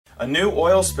A new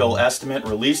oil spill estimate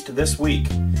released this week,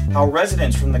 how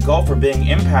residents from the Gulf are being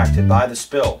impacted by the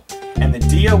spill, and the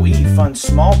DOE funds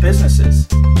small businesses.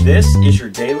 This is your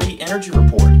Daily Energy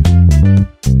Report.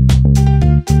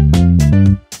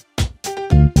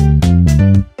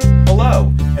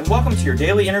 Hello, and welcome to your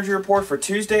Daily Energy Report for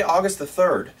Tuesday, August the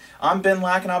 3rd. I'm Ben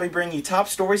Lack, and I'll be bringing you top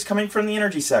stories coming from the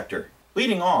energy sector.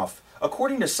 Leading off,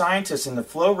 according to scientists in the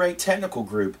Flow Rate Technical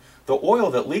Group, the oil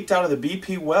that leaked out of the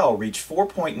BP well reached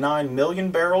 4.9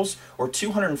 million barrels or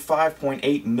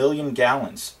 205.8 million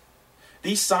gallons.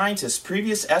 These scientists'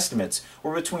 previous estimates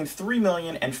were between 3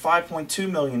 million and 5.2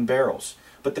 million barrels,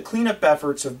 but the cleanup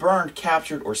efforts have burned,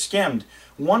 captured, or skimmed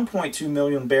 1.2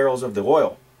 million barrels of the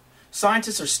oil.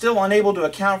 Scientists are still unable to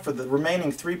account for the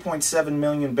remaining 3.7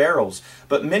 million barrels,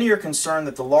 but many are concerned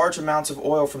that the large amounts of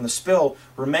oil from the spill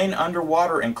remain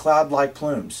underwater in cloud-like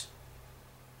plumes.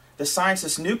 The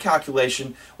scientists' new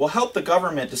calculation will help the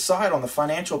government decide on the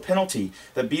financial penalty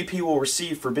that BP will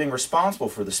receive for being responsible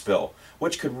for the spill,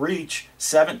 which could reach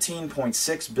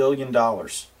 $17.6 billion.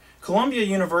 Columbia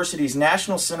University's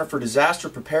National Center for Disaster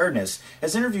Preparedness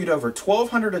has interviewed over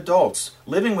 1,200 adults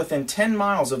living within 10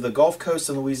 miles of the Gulf Coast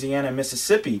in Louisiana and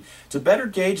Mississippi to better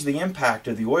gauge the impact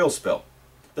of the oil spill.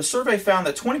 The survey found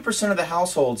that 20% of the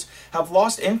households have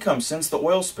lost income since the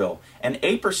oil spill, and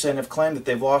 8% have claimed that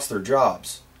they've lost their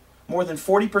jobs. More than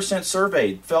 40%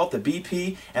 surveyed felt that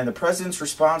BP and the President's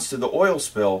response to the oil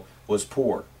spill was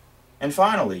poor. And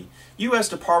finally, U.S.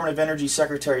 Department of Energy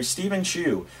Secretary Steven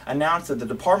Chu announced that the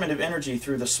Department of Energy,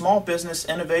 through the Small Business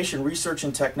Innovation Research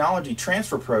and Technology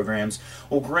Transfer Programs,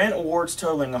 will grant awards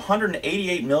totaling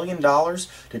 $188 million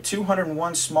to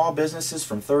 201 small businesses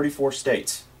from 34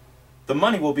 states. The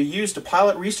money will be used to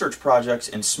pilot research projects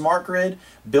in smart grid,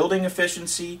 building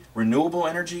efficiency, renewable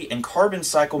energy, and carbon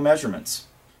cycle measurements.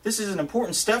 This is an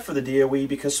important step for the DOE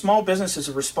because small businesses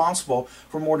are responsible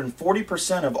for more than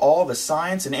 40% of all the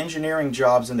science and engineering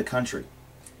jobs in the country.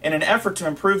 In an effort to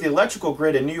improve the electrical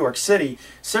grid in New York City,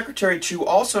 Secretary Chu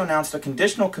also announced a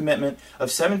conditional commitment of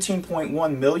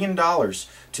 $17.1 million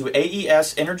to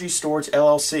AES Energy Storage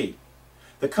LLC.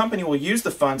 The company will use the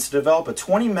funds to develop a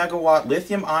 20-megawatt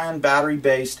lithium-ion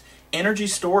battery-based energy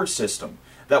storage system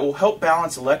that will help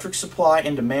balance electric supply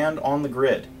and demand on the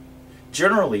grid.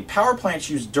 Generally, power plants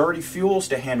use dirty fuels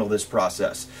to handle this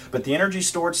process, but the energy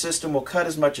storage system will cut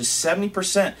as much as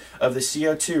 70% of the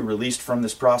CO2 released from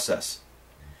this process.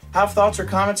 Have thoughts or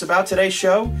comments about today's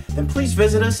show? Then please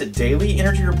visit us at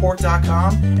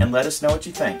dailyenergyreport.com and let us know what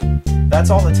you think. That's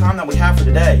all the time that we have for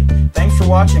today. Thanks for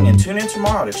watching, and tune in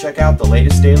tomorrow to check out the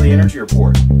latest Daily Energy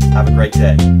Report. Have a great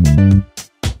day.